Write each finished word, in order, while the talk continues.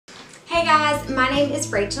Hey guys, my name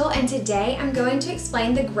is Rachel and today I'm going to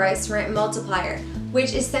explain the gross rent multiplier,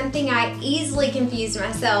 which is something I easily confused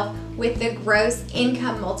myself with the gross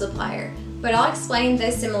income multiplier, but I'll explain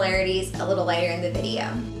those similarities a little later in the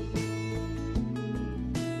video.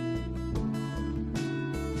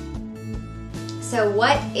 So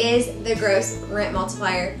what is the gross rent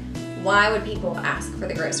multiplier? Why would people ask for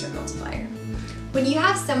the gross rent multiplier? When you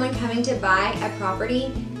have someone coming to buy a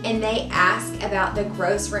property and they ask about the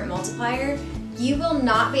gross rent multiplier, you will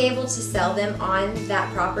not be able to sell them on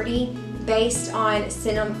that property based on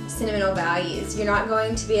sentimental values. You're not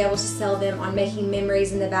going to be able to sell them on making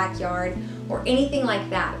memories in the backyard or anything like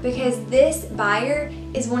that, because this buyer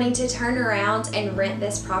is wanting to turn around and rent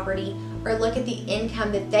this property or look at the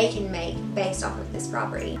income that they can make based off of this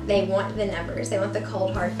property. They want the numbers, they want the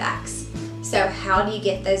cold hard facts. So how do you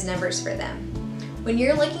get those numbers for them? When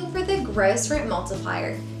you're looking for the gross rent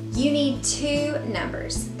multiplier, you need two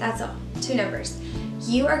numbers. That's all, two numbers.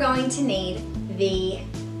 You are going to need the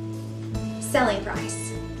selling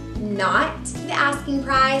price, not the asking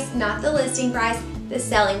price, not the listing price, the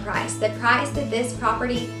selling price, the price that this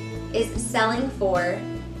property is selling for,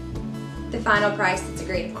 the final price that's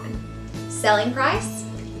agreed upon. Selling price,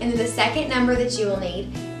 and then the second number that you will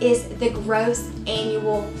need is the gross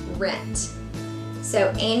annual rent. So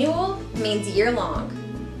annual means year long.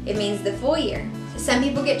 It means the full year. Some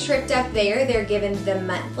people get tripped up there. They're given the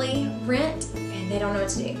monthly rent and they don't know what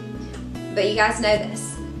to do. But you guys know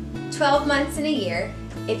this. 12 months in a year,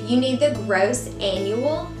 if you need the gross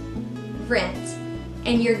annual rent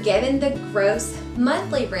and you're given the gross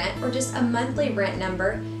monthly rent or just a monthly rent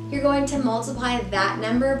number, you're going to multiply that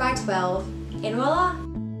number by 12 and voila.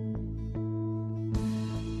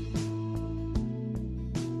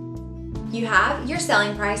 You have your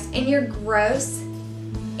selling price and your gross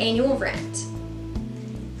annual rent.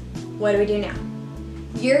 What do we do now?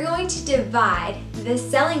 You're going to divide the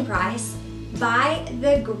selling price by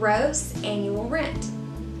the gross annual rent.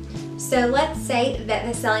 So let's say that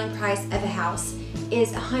the selling price of a house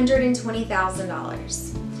is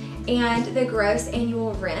 $120,000 and the gross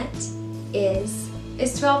annual rent is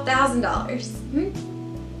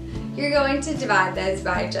 $12,000. You're going to divide those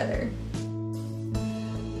by each other.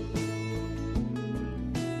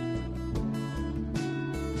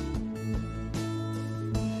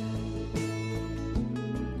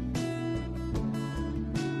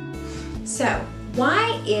 So,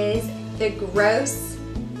 why is the gross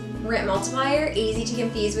rent multiplier easy to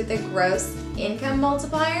confuse with the gross income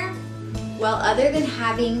multiplier? Well, other than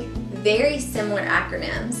having very similar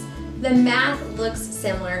acronyms, the math looks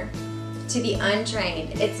similar to the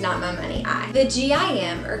untrained It's Not My Money eye. The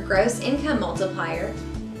GIM, or gross income multiplier,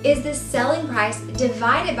 is the selling price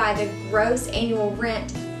divided by the gross annual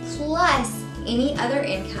rent plus any other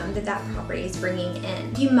income that that property is bringing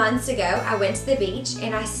in. A few months ago, I went to the beach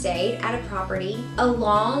and I stayed at a property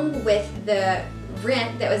along with the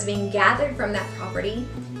rent that was being gathered from that property.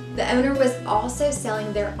 The owner was also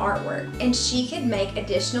selling their artwork and she could make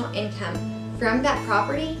additional income from that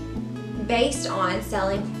property based on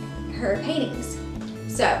selling her paintings.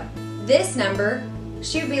 So this number,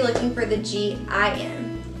 she would be looking for the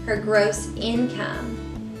GIM, her gross income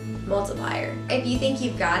multiplier. If you think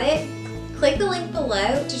you've got it, click the link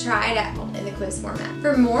below to try it out in the quiz format.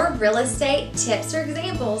 For more real estate tips or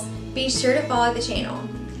examples, be sure to follow the channel.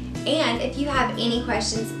 And if you have any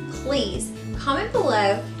questions, please comment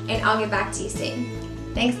below and I'll get back to you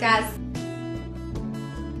soon. Thanks guys.